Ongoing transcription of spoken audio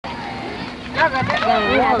That's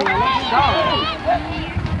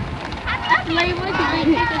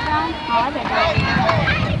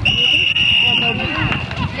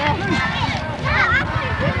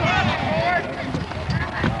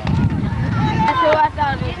who I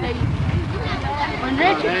thought it would be. When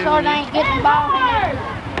Richard saw they ain't getting the ball,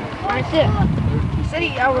 that's it. See,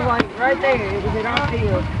 I was like right there. It was in our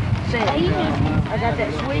field. Said, I got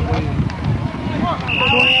that sweet one.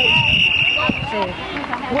 Said,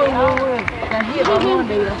 whoa. Now hit by one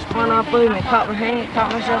dude. I spun off of him and caught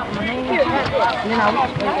myself in my hand. And then I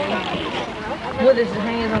went straight in. With his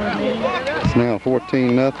hands on his knees. It's now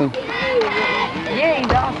 14-0. Yeah,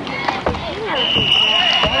 he's awesome.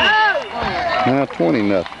 Now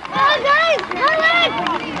 20-0.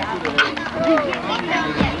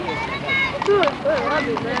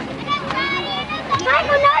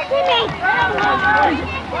 Michael, no to me.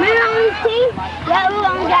 Remember on his team? That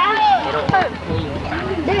little guy?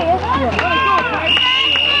 There he is.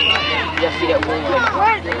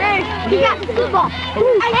 He got the football.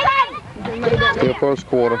 Still first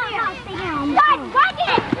quarter. God, watch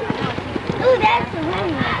it. Ooh, that's the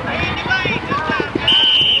win.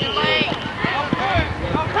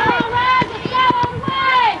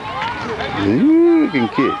 You can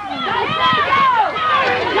kick.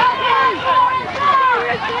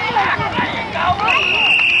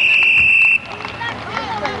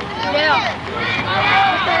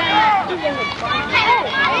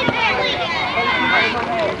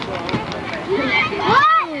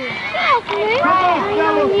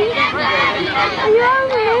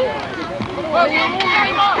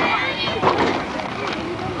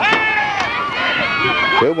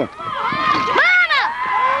 Good one.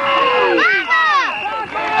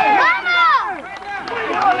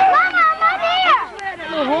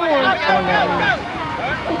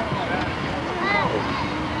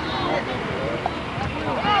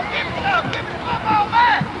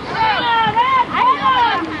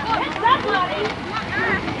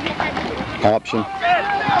 Option.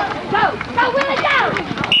 Go, Willie, go!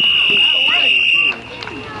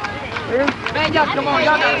 Man, y'all, come on,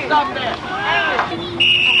 y'all gotta stop that.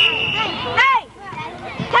 Hey!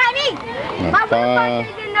 Tiny! My Five.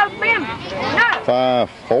 didn't get no film. No!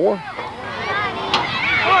 5-4.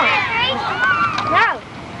 No!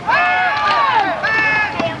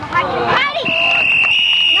 Tiny!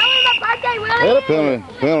 No, it's my birthday, Willie!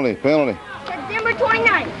 Penalty. September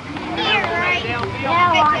 29th.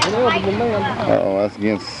 Uh-oh, that's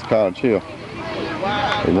against Cottage Hill.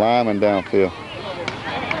 The lineman downfield.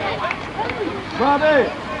 Bobby!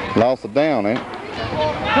 Lost it down, eh?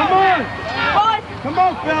 Come on! Come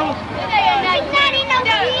on, fellas!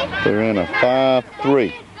 They're in a 5-3.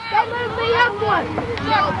 They moved me up one.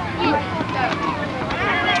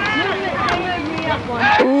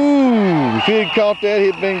 Ooh, if he had caught that,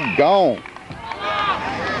 he'd been gone.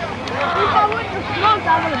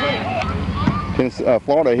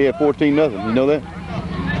 Florida here 14-0. You know that?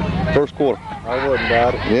 First quarter. I wouldn't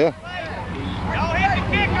doubt it. Yeah. Y'all hit the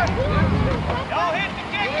kicker. Y'all hit the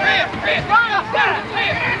kicker. Chris, run up there.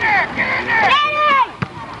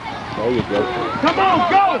 There you go. Come on,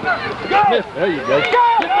 go. There you go.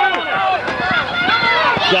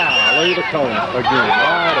 Golly, the cone again.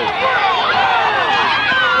 Righty.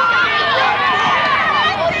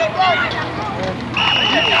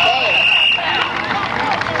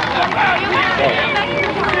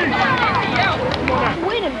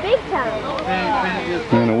 Winning big time.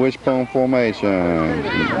 In a wishbone formation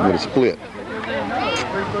with a split.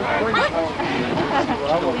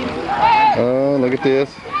 Oh, look at this.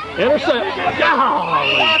 Intercept.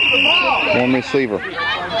 Golly. One receiver.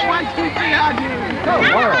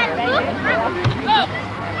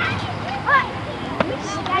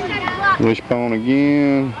 Wishbone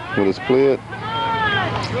again with a split.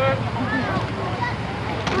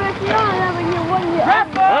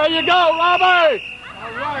 There you go, Robbie.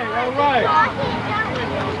 All right.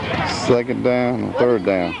 Second down and third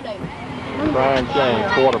down. Brian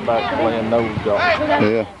James, quarterback, playing nose job.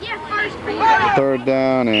 Yeah. Third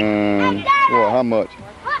down and what? How much?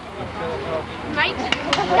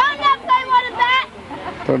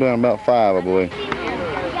 Third down about 5, I believe.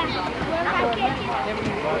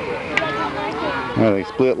 Now they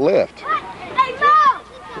split left.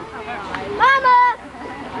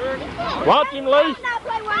 Watch him, Lee.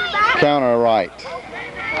 Counter right.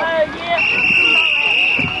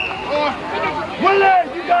 Willie,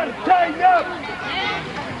 you got to tighten up.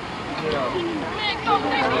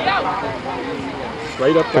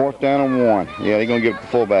 Straight up. Fourth down and 1. Yeah, they're going to give it to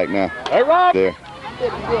fullback now. Hey, Rob. There.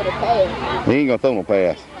 He ain't going to throw no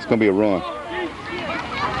pass. It's going to be a run.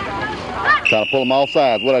 Trying to pull them all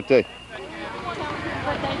sides. What'd I tell you?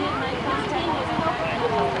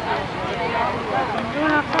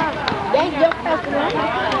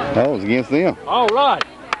 Oh, it's against them. All right.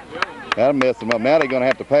 That'll mess them up. Now they're going to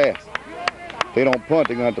have to pass. If they don't punt,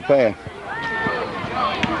 they're going to have to pass.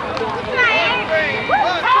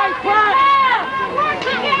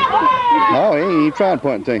 Oh, he ain't trying to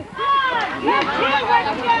punt, team.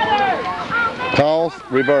 Toss,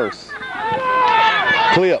 reverse.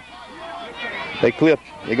 Clip. They clipped.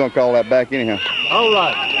 They're going to call that back anyhow. All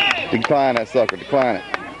right. Decline that sucker. Decline it.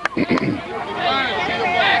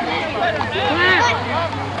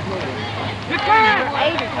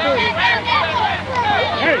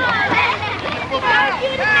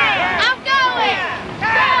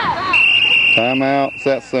 Timeout,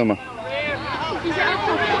 Satsuma.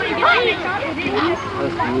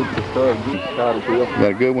 Got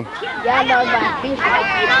a good one? Yeah, I know about fish.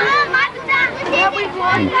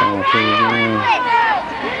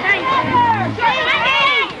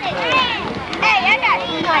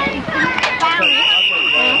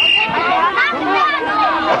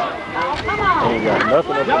 Ain't got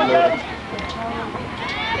nothing up in there.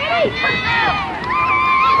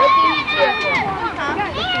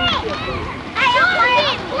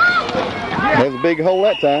 There's a big hole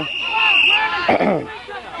that time.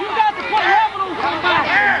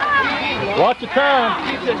 Watch your time.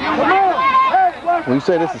 Well, you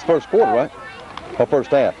say this is first quarter, right? Or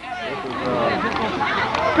first half?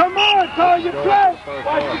 Come on, call your play.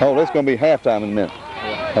 Oh, that's going to be halftime in a minute.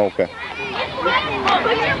 Okay.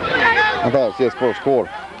 I thought it was just first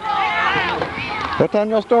quarter. What time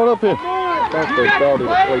y'all start up here? I think they started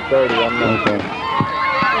at 3:30. I'm not. Okay.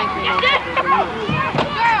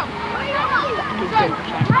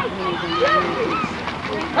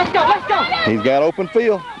 Let's go, let's go. He's got open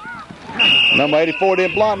field. Number 84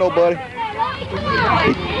 didn't block nobody.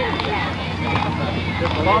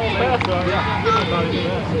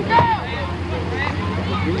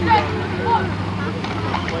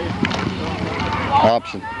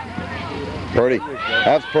 Option. Pretty.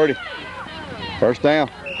 That's pretty. First down.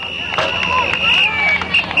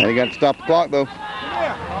 And he got to stop the clock though.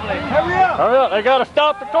 Hurry up. Hurry up. They got to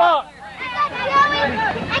stop the clock.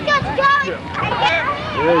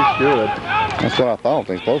 Yeah, he should. That's what I thought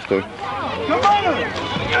they're supposed to. Come on.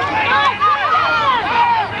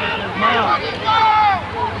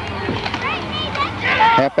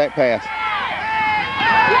 Halfback pass.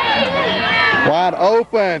 Wide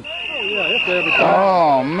open. Yeah, it's every time.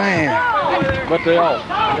 Oh man. But they all.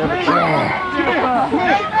 Every time.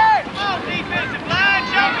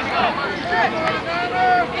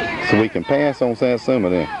 So we can pass on Satsuma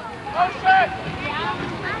then.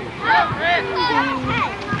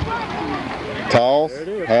 Toss,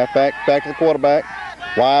 halfback, back to the quarterback.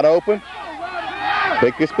 Wide open.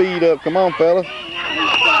 Pick your speed up. Come on, fellas.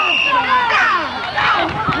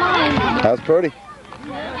 That's pretty.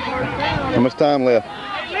 How much time left?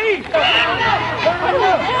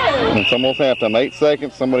 It's almost halftime. 8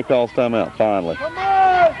 seconds. Somebody calls timeout. Finally.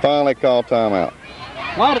 Finally called timeout.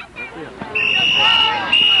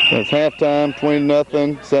 It's halftime.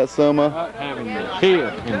 20-0. Satsuma. Not having the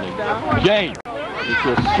kid in the game. It's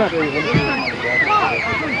just simple.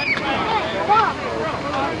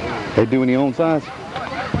 They do any onside?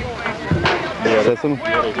 Yeah, Satsuma?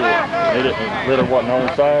 they hit it. Lit it wasn't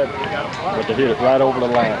onside, but they hit it right over the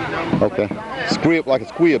line. Okay. Script like a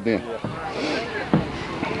squib then.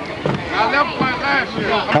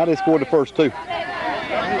 How did they score the first two?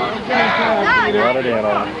 Run it in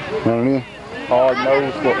on them. Run it in.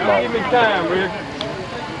 Hard-nosed football. Every time, Rick.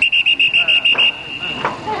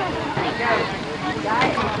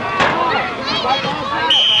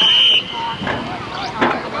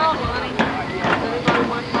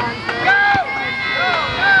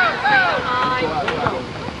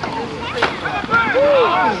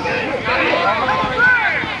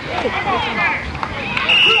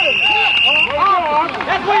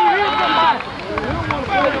 That's where you hear somebody.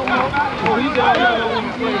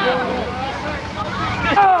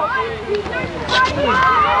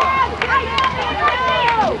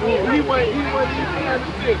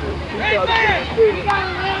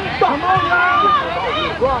 Come on, y'all.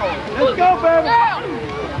 Let's go, baby.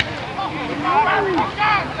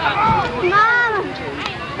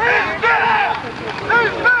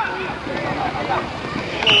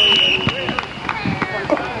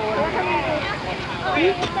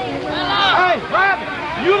 Hey, Robbie,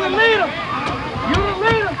 you the leader. You the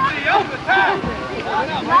leader.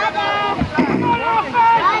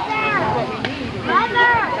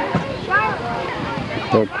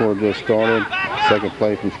 Third quarter just started. Second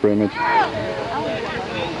play from scrimmage.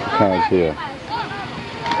 Cottage here.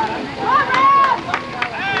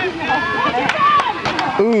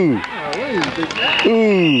 Ooh.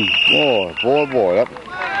 Ooh. Boy. That...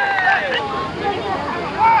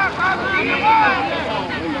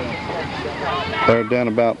 They're down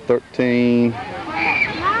about 13.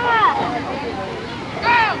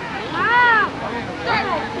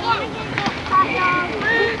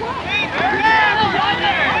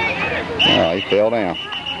 Oh, he fell down.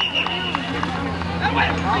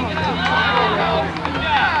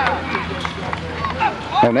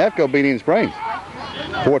 Oh, Navco beat Indian Springs,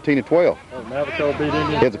 14-12. Oh, Navajo beat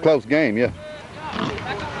Indian. It's a close game, yeah.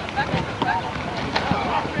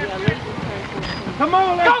 Come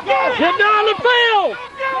on, let's go! Get down the field!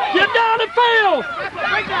 Get down the field!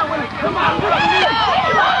 Come on!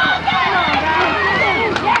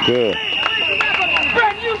 Good.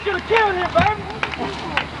 Brad, you should have killed him, baby!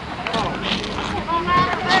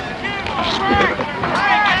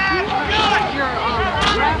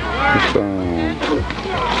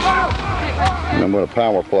 I'm going to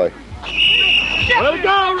power play. Let it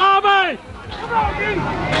go, Robbie!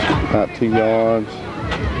 About 2 yards.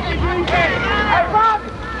 Hey, Robbie!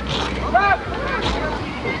 Robbie!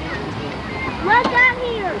 Look out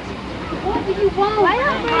here. What do you want? Why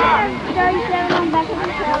don't Brad have 37 on the back of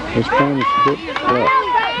his helmet? This phone is good. Why don't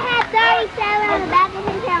Brad have 37 on the back of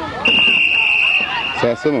his helmet?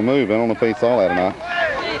 Satsuma moved. I don't know if he saw that or not.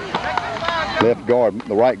 Left guard,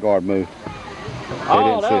 the right guard moved.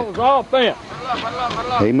 Oh, that was offense.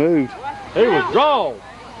 He moved. He was drawn.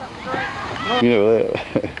 You know that.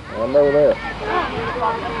 I know that.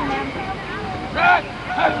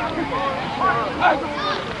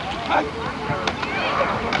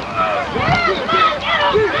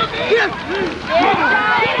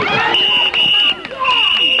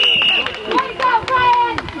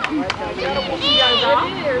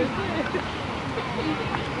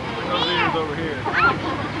 Over here.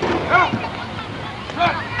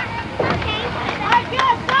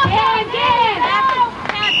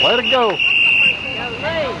 Let it go.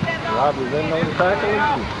 Robbie's in on the tackle.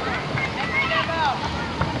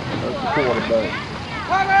 That's the quarterback.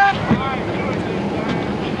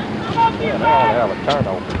 Yeah, they ought to have a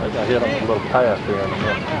turnover. They got hit on a little pass there in the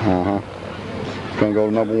middle. It's going to go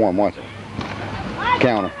to number 1. Watch it.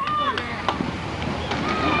 Counter.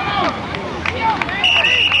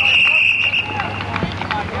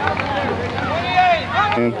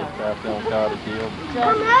 And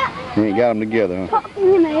you ain't got them together, huh?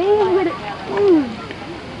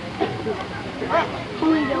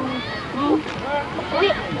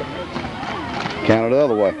 Counter the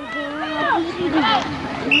other way.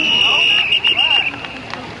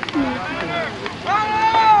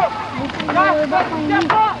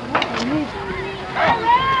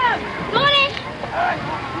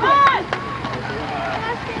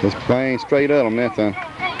 Just playing straight up on that thing.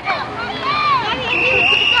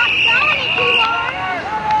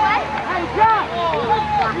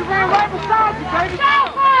 You ran right beside you, baby.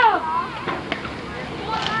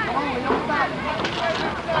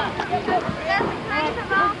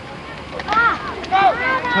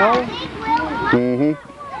 Mm-hmm.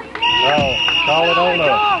 Oh, call it on up.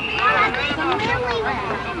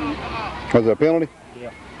 Was there a penalty?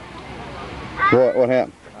 Yeah. What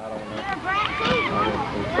happened? I don't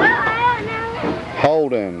know.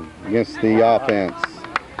 Holding against the offense.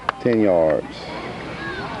 10 yards.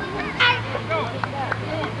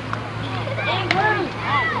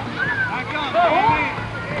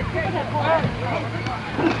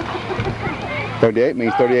 $38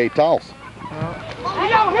 means 38 toss.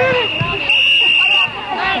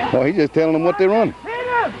 Well, he's just telling them what they're running.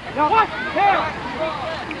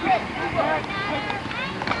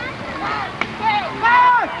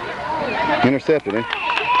 Intercepted, eh?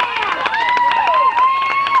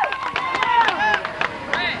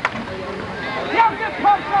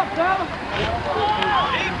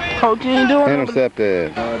 Coach, you ain't doing it.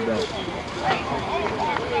 Intercepted.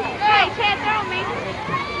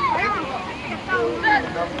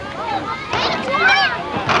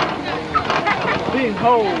 Big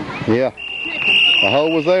hole. Yeah. The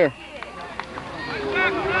hole was there.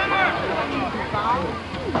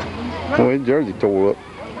 Boy, his jersey tore up.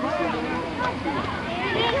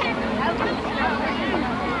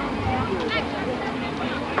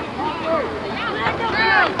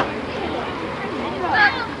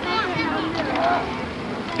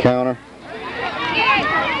 Counter.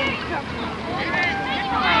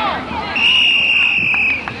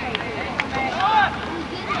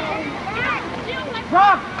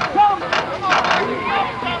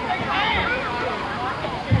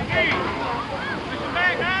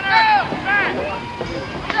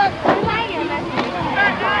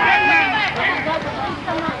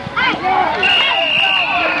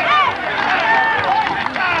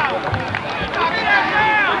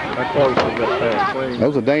 That close to that pass.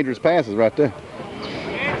 Those are dangerous passes right there.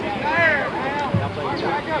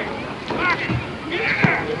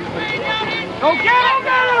 Go get him,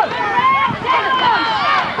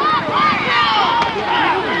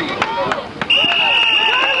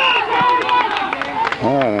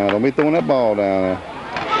 All right, now, don't be throwing that ball down there.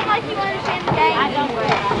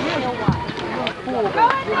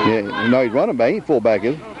 Yeah, no, he's running back. He ain't fullback,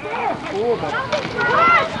 is he?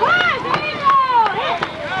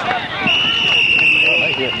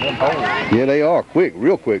 Yeah, they are quick,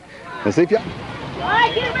 real quick. Let's see if y'all. All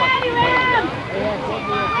right, get ready, Ram! All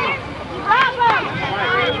right!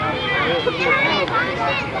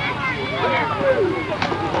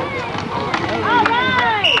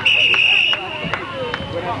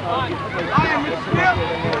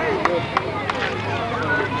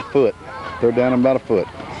 Foot. They're down about a foot.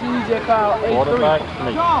 Quarterback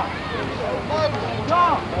sneak.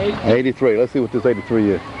 83. Let's see what this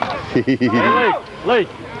 83 is. Hey, Lee.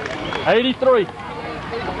 83.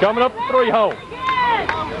 Coming up the 3 hole.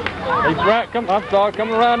 He's right. I'm sorry.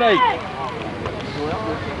 Coming around 8.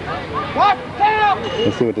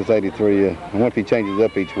 Let's see what this 83 is. I wonder if he changes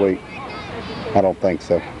up each week. I don't think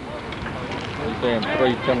so. He's saying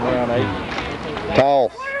 3 coming around 8.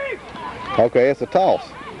 Toss. Okay, it's a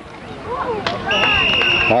toss.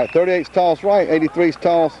 All right, 38's toss right, 83's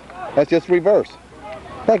toss. That's just reverse.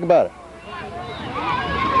 Think about it.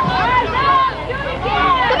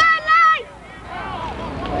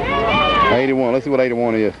 Come on, 81. Let's see what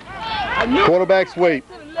 81 is. Quarterback sweep.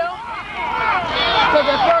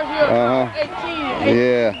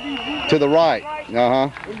 Yeah. To the right. And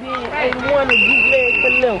then 81 is bootleg to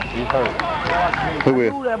the left. He's hurt. Who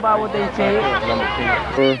is? That's about what they said.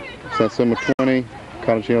 Satsuma 20,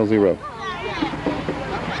 Cottage 0.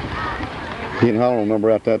 He didn't holler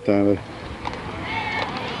number out that time.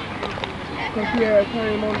 He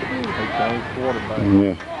changed quarterback.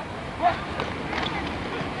 Yeah.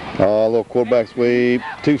 Oh, a little quarterback sweep.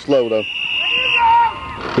 Too slow though.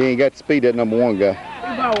 He ain't got the speed that number 1 guy.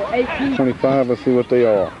 25. Let's see what they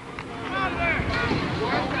are.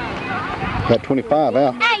 Got 25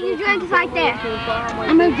 out. Hey, you drink it right there.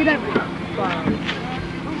 I moved it over.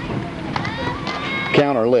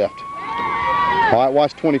 Counter left. All right,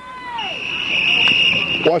 watch 20.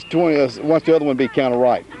 Watch 20. Watch the other one be counter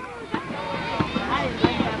right.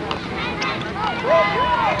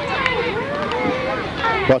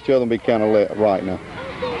 Watch the other one be counter left right now.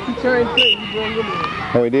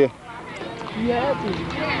 Oh, he did? Yeah,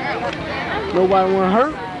 nobody want to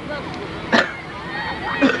hurt.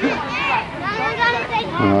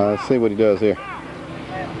 Let's see what he does here.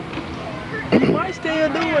 He might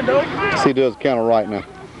still do it though. See, he does counter right now.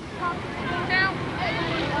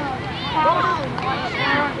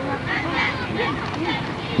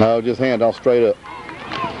 No, just hand off straight up.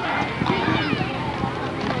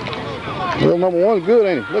 Little number 1's good,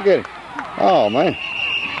 ain't he? Look at him. Oh, man.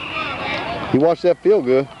 He watched that feel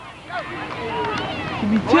good. He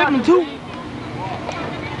be tipping too.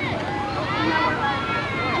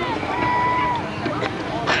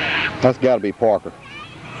 That's got to be Parker.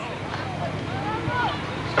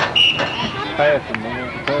 Passing,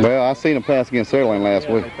 man. Well, I seen him pass against Fairlane last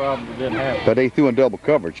week. They probably didn't have it. But they threw in double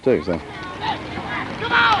coverage, too, so. No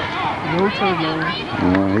turn,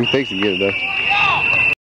 man. He thinks he can get it, though.